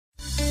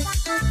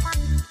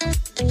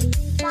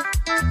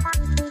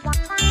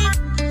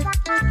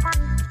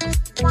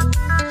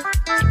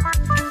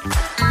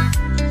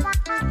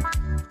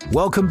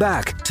Welcome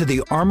back to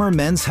the Armor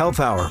Men's Health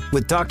Hour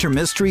with Dr.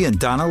 Mystery and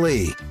Donna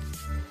Lee.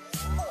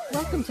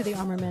 Welcome to the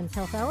Armor Men's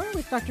Health Hour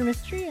with Dr.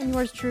 Mystery and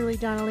yours truly,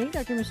 Donna Lee.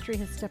 Dr. Mystery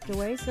has stepped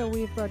away, so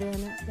we've brought in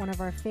one of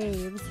our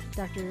faves,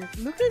 Dr.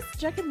 Lucas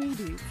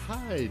Giacomides.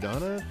 Hi,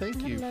 Donna.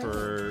 Thank you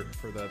for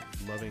that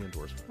loving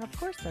endorsement. Of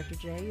course, Dr.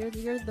 J.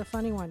 You're the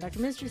funny one. Dr.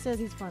 Mystery says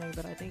he's funny,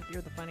 but I think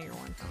you're the funnier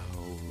one.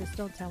 Oh. Just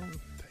don't tell him.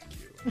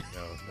 No,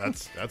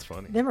 that's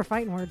funny. Them are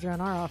fighting words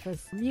around our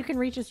office. You can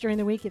reach us during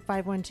the week at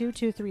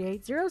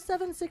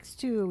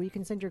 512-238-0762. You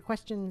can send your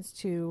questions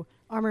to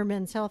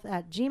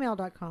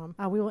armormenshealth@gmail.com.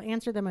 We will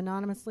answer them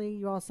anonymously.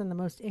 You all send the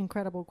most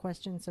incredible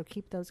questions, so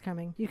keep those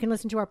coming. You can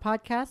listen to our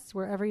podcasts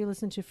wherever you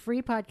listen to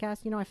free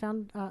podcasts. You know, I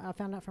found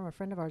out from a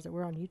friend of ours that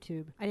we're on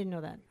YouTube. I didn't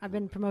know that. I've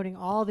been promoting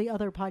all the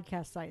other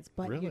podcast sites,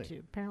 but Really?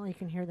 YouTube. Apparently, you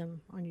can hear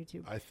them on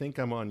YouTube. I think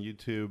I'm on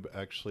YouTube,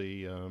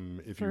 actually.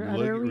 If you For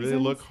other really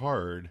reasons? look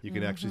hard, you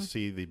can actually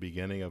see the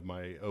beginning of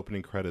my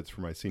opening credits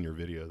for my senior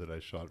video that I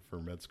shot for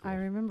med school. I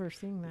remember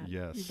seeing that.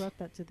 Yes. You brought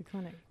that to the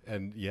clinic.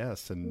 And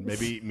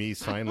maybe me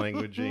sign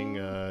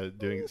languaging,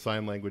 doing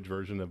sign language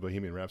version of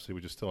Bohemian Rhapsody,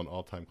 which is still an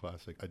all-time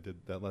classic. I did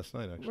that last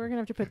night, actually. We're going to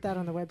have to put that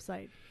on the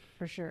website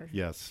for sure.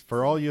 Yes.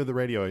 For all you of the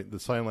radio, the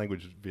sign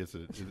language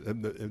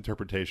the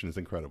interpretation is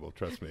incredible,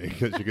 trust me,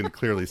 because you can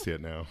clearly see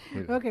it now.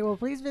 Okay, well,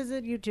 please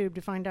visit YouTube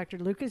to find Dr.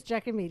 Lucas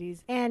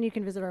Giacomides, and you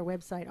can visit our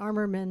website,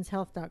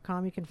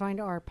 armormenshealth.com. You can find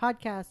our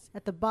podcasts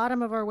at the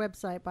bottom of our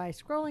website by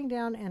scrolling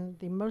down, and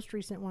the most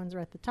recent ones are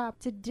at the top.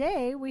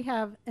 Today, we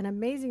have an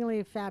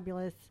amazingly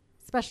fabulous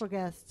special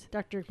guest.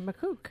 Dr.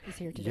 Makkouk is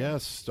here today.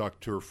 Yes,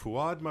 Dr.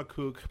 Fouad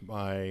Makkouk,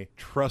 my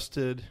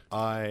trusted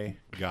eye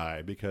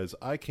guy, because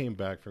I came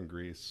back from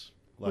Greece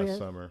last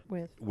summer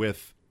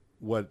with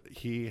what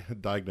he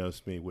had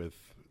diagnosed me with.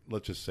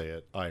 Let's just say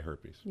it, eye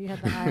herpes. You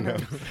had the eye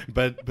herpes.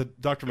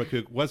 But Dr.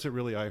 Makkouk, was it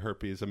really eye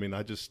herpes? I mean,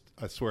 I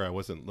swear I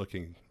wasn't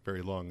looking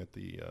very long at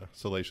the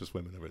salacious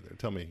women over there.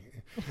 Tell me.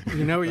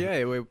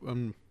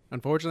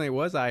 Unfortunately, it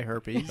was eye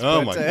herpes.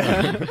 Oh, my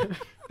God.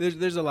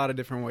 There's a lot of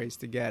different ways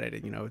to get it.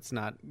 And, it's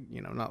not,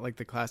 not like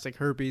the classic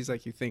herpes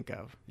like you think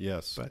of.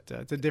 Yes. But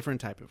it's a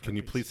different type of herpes. Can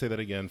you please say that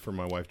again for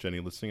my wife, Jenny,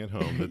 listening at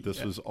home, that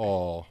this was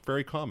all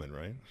very common,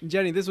 right?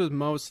 Jenny, this was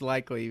most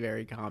likely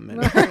very common.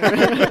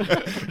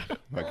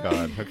 My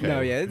God. Okay. No,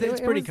 yeah,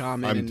 it's pretty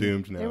common. I'm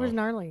doomed now. It was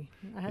gnarly,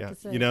 I have to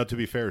say. To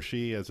be fair,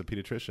 she, as a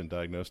pediatrician,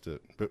 diagnosed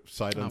it, but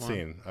sight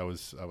unseen. Wow.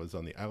 I was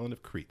on the island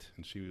of Crete,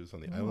 and she was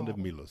on the island of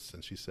Milos,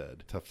 and she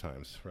said, tough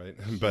times, right?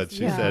 But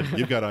she said,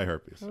 you've got eye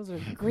herpes. Those are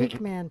Greek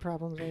man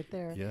problems right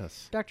there.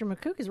 Yes. Dr.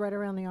 Makkouk is right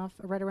around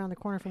the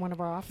corner from one of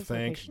our office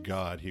locations. Thank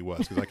God he was,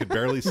 because I could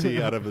barely see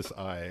out of his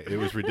eye. It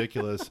was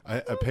ridiculous.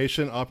 I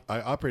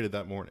operated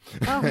that morning.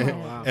 Oh,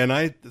 wow. And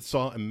I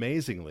saw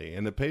amazingly,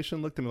 and the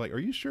patient looked at me like, are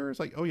you sure? It's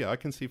like, oh yeah, I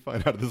can see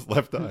fine out of this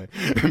left eye.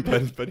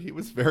 but he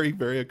was very,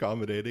 very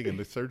accommodating, and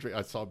the surgery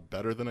I saw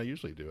better than I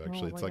usually do,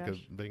 actually. It's like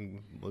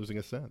losing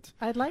a sense.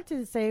 I'd like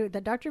to say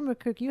that Dr.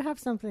 Makkouk, you have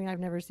something I've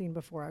never seen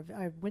before.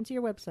 I went to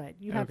your website.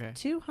 You have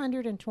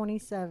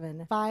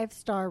 227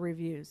 5-star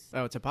reviews.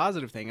 Oh, it's a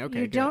positive thing.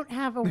 Okay, you don't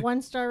have a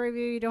 1-star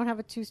review. You don't have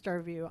a 2-star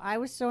review. I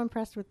was so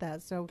impressed with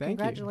that. So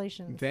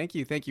congratulations. Thank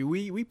you.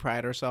 We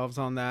pride ourselves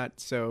on that.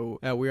 So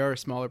we are a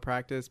smaller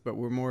practice, but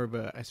we're more of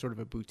a sort of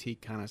a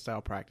boutique kind of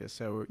style practice.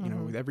 So,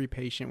 with every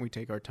patient, we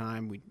take our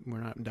time. We're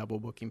not double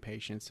booking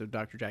patients. So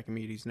Dr.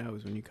 Giacomides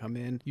knows when you come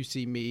in, you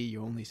see me,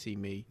 you only see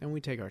me, and we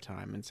take our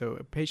time. And so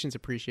patients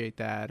appreciate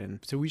that. And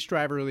so we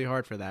strive really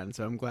hard for that. And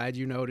so I'm glad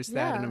you noticed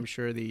that. And I'm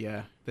sure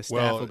the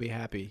staff will be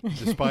happy.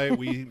 Despite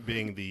we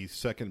being the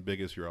second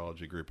biggest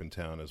urology group in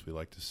town, as we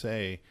like to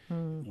say,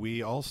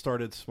 we all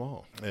started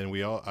small. And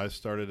I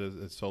started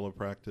a solo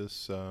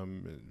practice.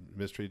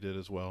 Mystery did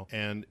as well.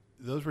 And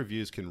those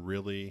reviews can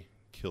really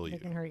kill you. They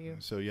can hurt you.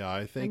 So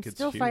I think it's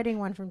still huge. Fighting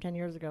one from 10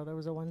 years ago. There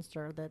was a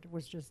 1-star that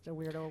was just a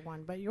weirdo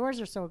one, but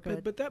yours are so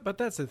good. But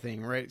that's the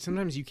thing, right?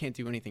 Sometimes you can't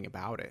do anything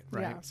about it,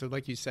 right? Yeah. So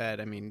like you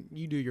said, I mean,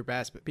 you do your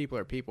best, but people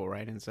are people,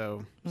 right? And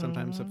so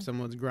sometimes if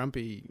someone's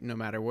grumpy, no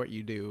matter what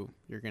you do,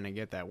 you're going to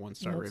get that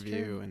 1-star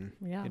review, and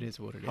it is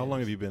what it is. How long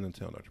have you been in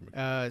town, Dr.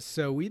 Makkouk?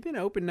 So we've been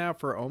open now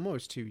for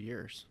almost 2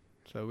 years.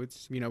 So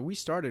it's, we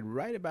started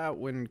right about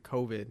when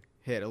COVID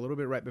hit, a little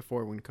bit right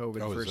before when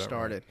COVID first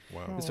started.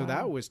 Right? Wow. So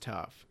that was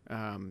tough,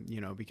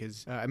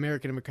 because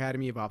American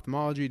Academy of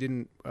Ophthalmology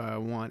didn't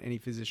want any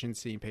physicians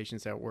seeing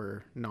patients that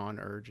were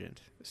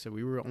non-urgent. So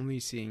we were only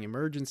seeing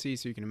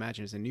emergencies. So you can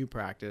imagine as a new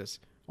practice,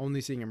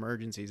 only seeing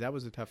emergencies. That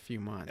was a tough few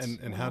months.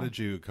 And how did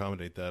you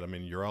accommodate that? I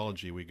mean,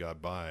 urology, we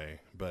got by,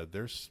 but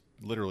there's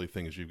literally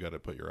things you've got to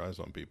put your eyes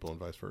on people and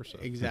vice versa.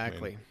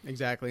 Exactly.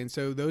 And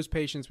so those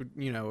patients would,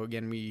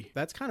 again,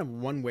 that's kind of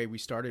one way we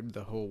started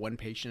the whole one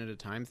patient at a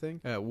time thing,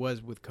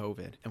 was with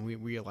COVID. And we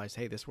realized,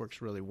 hey, this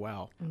works really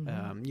well.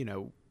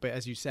 But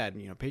as you said,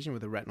 patient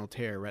with a retinal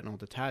tear, retinal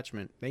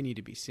detachment, they need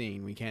to be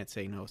seen. We can't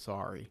say no,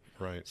 sorry.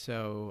 Right.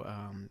 So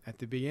at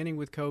the beginning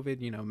with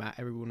COVID,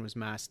 everyone was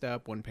masked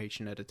up, one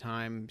patient at a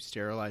time,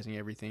 sterilizing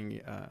everything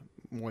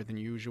more than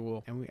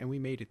usual, and we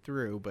made it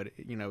through. But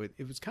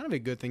it was kind of a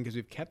good thing because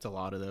we've kept a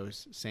lot of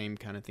those same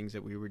kind of things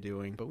that we were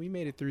doing. But we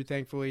made it through,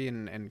 thankfully,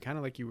 and kind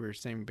of like you were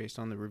saying, based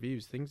on the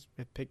reviews, things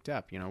have picked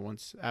up.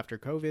 Once after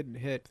COVID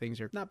hit, things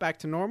are not back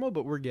to normal,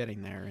 but we're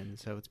getting there, and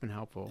so it's been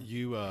helpful.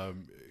 You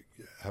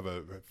have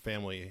a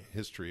family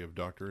history of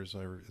doctors,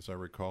 as I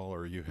recall,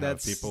 or you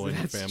have people in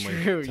your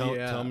family. True,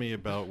 tell me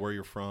about where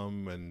you're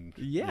from and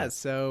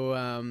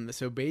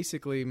So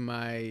basically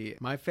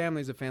my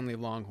family's a family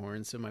of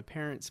Longhorns. So my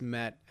parents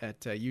met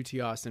at UT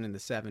Austin in the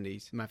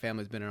 70s. My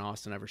family's been in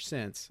Austin ever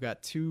since. I've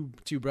got two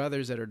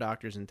brothers that are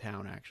doctors in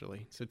town,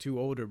 actually. So two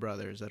older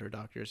brothers that are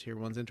doctors here.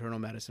 One's internal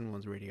medicine,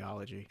 one's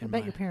radiology. I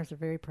bet your parents are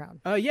very proud.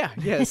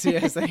 Yes,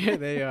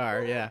 they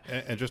are. Yeah.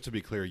 And just to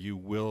be clear, you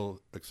will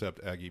accept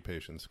Aggie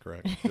patients,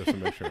 correct? Just to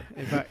make sure.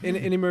 In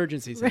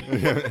emergencies.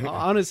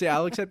 Honestly,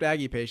 I'll accept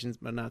Aggie patients,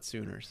 but not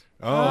Sooners.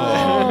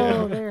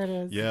 Oh, there it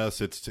is.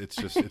 Yes, it's too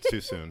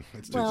soon.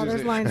 It's too Well, soon.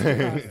 there's lines to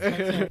cross.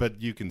 That's right.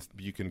 But you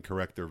can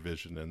correct their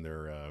vision and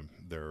their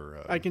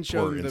I can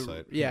show poor them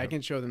insight. I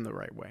can show them the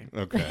right way.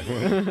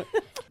 Okay.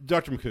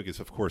 Dr. Makkouk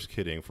is, of course,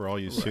 kidding. For all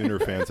you Sooner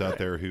fans out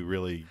there who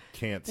really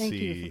can't Thank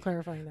see, you for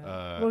clarifying that.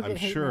 I'm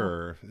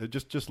sure.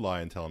 Just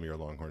lie and tell them you're a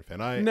Longhorn fan.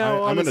 I'm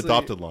honestly, an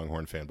adopted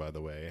Longhorn fan, by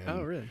the way.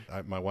 Oh, really?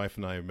 My wife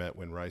and I met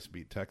when Rice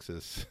beat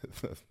Texas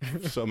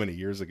so many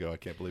years ago. I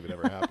can't believe it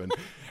ever happened.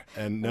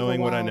 And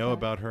knowing what I know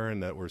about her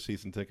and that we're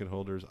season ticket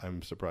holders,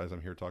 I'm surprised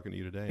I'm here talking to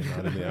you today,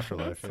 not in the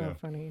afterlife. That's so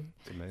funny.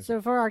 It's amazing.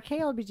 So for our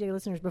KLBJ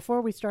listeners,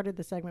 before we started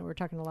the segment, we were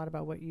talking a lot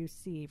about what you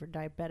see for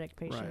diabetic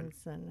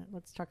patients, and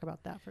let's talk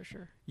about that for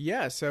sure.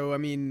 Yeah, so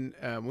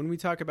when we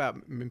talk about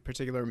in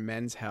particular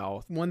men's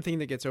health, one thing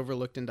that gets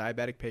overlooked in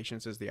diabetic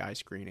patients is the eye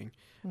screening.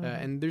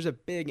 And there's a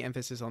big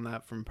emphasis on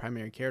that from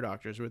primary care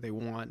doctors where they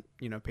want,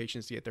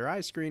 patients to get their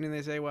eyes screened, and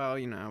they say, well,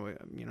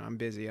 I'm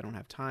busy, I don't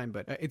have time.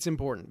 But it's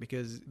important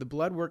because the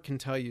blood work can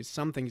tell you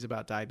some things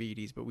about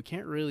diabetes, but we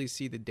can't really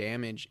see the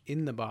damage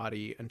in the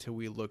body until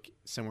we look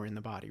somewhere in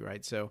the body,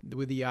 right? So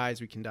with the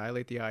eyes, we can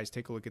dilate the eyes,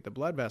 take a look at the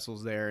blood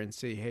vessels there and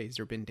see, hey, has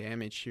there been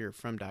damage here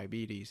from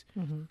diabetes?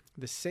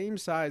 The same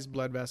size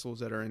blood vessels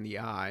that are in the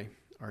eye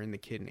are in the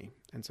kidney.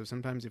 And so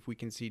sometimes if we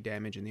can see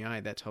damage in the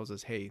eye, that tells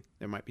us, hey,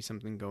 there might be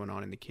something going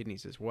on in the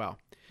kidneys as well.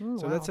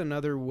 So that's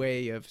another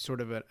way of sort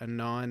of a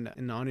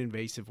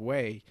non-invasive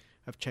way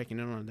of checking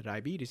in on the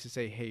diabetes to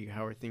say, hey,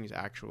 how are things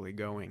actually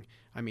going?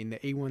 I mean, the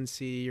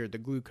A1C or the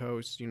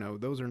glucose,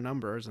 those are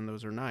numbers and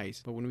those are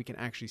nice. But when we can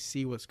actually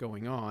see what's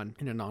going on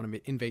in a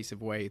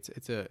non-invasive way,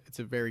 it's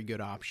a very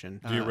good option.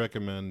 Do you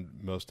recommend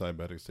most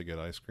diabetics to get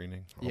eye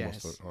screening?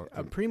 Yes.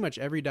 Pretty much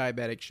every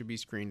diabetic should be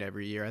screened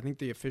every year. I think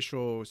the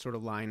official sort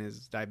of line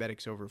is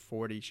diabetics over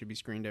 40 should be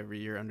screened every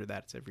year. Under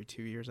that, it's every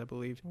 2 years, I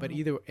believe. But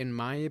either, in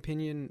my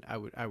opinion,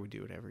 I would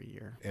do it every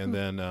year. And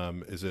then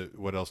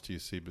what else do you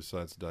see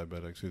besides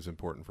diabetics? Who's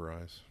important for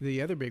eyes? The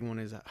other big one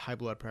is high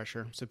blood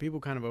pressure. So people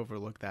kind of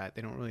overlook that.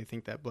 They don't really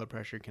think that blood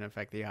pressure can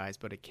affect the eyes,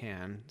 but it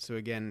can. So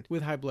again,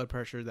 with high blood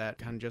pressure, that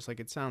kind of just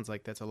like it sounds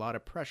like, that's a lot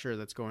of pressure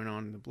that's going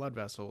on in the blood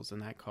vessels,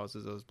 and that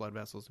causes those blood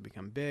vessels to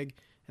become big,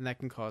 and that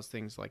can cause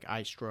things like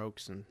eye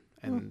strokes and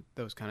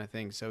those kind of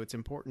things. So it's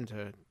important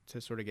to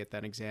sort of get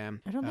that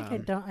exam. I don't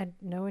think I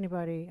know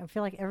anybody. I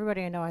feel like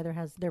everybody I know either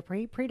has they're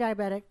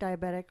pre-diabetic,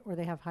 diabetic, or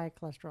they have high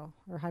cholesterol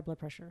or high blood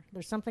pressure.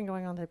 There's something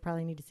going on they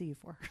probably need to see you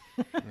for.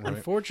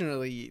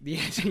 Unfortunately,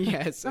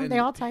 yes. They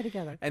all tie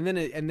together. And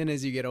then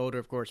as you get older,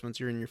 of course, once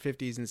you're in your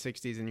 50s and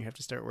 60s, and you have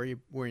to start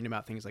worrying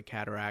about things like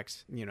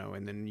cataracts,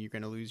 and then you're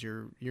going to lose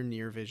your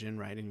near vision,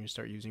 right? And you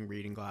start using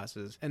reading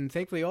glasses. And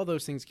thankfully, all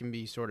those things can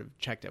be sort of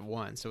checked at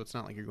once. So it's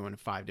not like you're going to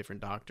 5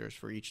 different doctors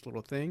for each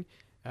little thing.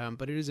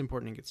 But it is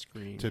important to get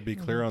screened. To be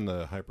clear on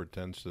the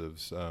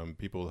hypertensives,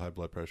 people with high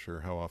blood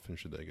pressure, how often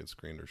should they get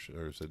screened,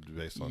 or is it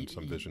based on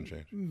some vision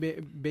change?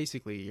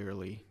 Basically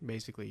yearly.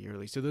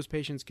 So those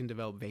patients can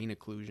develop vein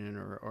occlusion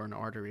or an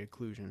artery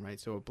occlusion, right?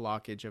 So a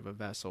blockage of a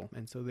vessel.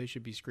 And so they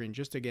should be screened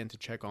just, again, to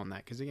check on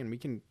that. Because, again, we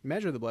can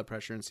measure the blood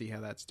pressure and see how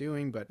that's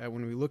doing. But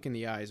when we look in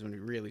the eyes, when we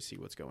really see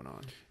what's going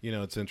on.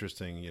 It's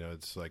interesting.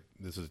 It's like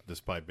this is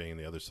despite being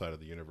the other side of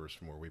the universe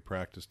from where we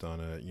practiced on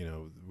it.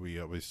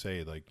 We always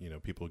say,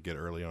 people get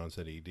early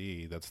onset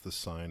ED, that's the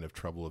sign of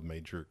trouble of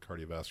major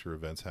cardiovascular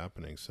events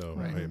happening. So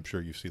I'm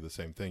sure you see the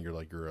same thing.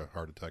 You're a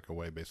heart attack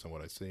away based on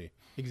what I see.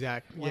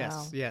 Exactly.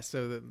 Wow. Yes.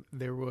 So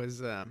there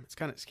was, it's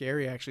kind of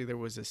scary actually. There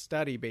was a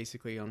study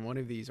basically on one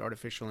of these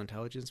artificial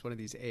intelligence, one of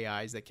these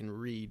AIs that can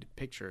read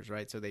pictures,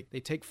 right? So they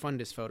take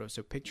fundus photos,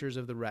 so pictures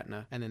of the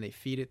retina, and then they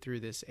feed it through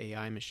this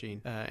AI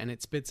machine, and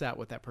it spits out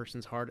what that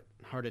person's heart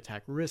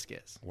attack risk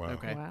is. Wow.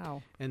 Okay.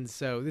 Wow. And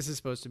so this is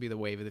supposed to be the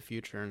wave of the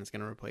future, and it's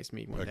going to replace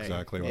me one day.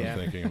 Exactly what I'm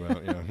thinking about.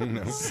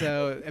 Yeah.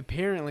 So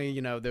apparently,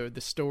 the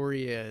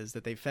story is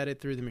that they fed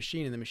it through the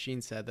machine, and the machine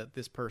said that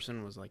this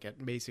person was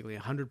at basically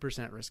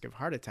 100% risk of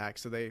heart attack.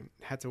 So they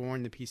had to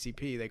warn the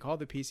PCP. They called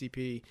the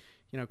PCP,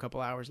 a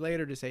couple hours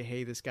later to say,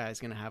 hey, this guy's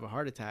going to have a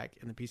heart attack.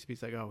 And the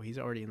PCP's like, oh, he's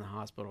already in the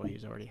hospital.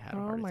 He's already had a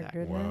heart Oh, my attack.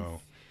 goodness. Wow.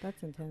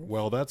 That's intense.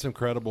 Well, that's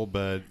incredible,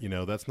 but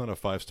that's not a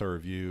 5-star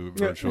review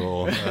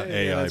virtual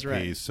AIP. that's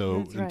right. So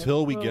That's right.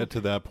 until we Well- get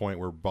to that point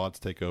where bots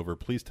take over,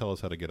 please tell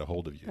us how to get a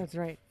hold of you. That's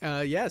right.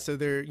 So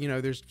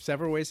there's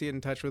several ways to get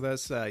in touch with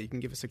us. You can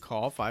give us a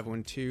call,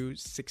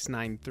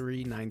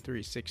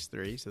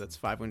 512-693-9363. So that's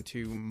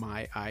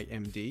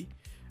 512-MY-IMD.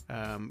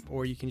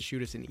 Or you can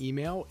shoot us an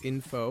email,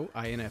 info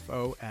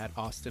at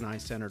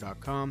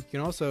austineyecenter.com. You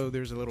can also,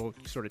 there's a little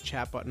sort of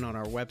chat button on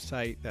our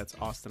website. That's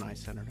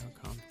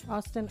austineyecenter.com.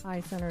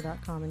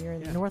 austineyecenter.com, and you're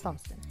in North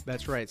Austin.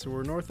 That's right. So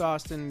we're North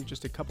Austin,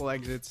 just a couple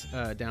exits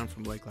down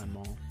from Lakeland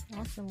Mall.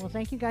 Awesome. Well,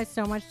 thank you guys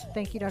so much.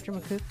 Thank you, Dr.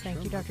 Makkouk.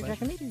 Thank you, Dr.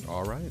 Giacometti.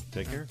 All right.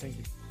 Take care. Thank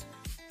you.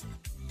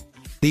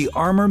 The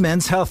Armor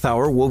Men's Health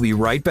Hour will be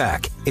right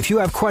back. If you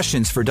have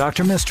questions for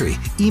Dr. Mystery,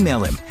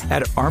 email him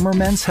at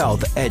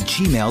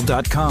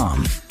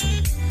armormenshealth@gmail.com.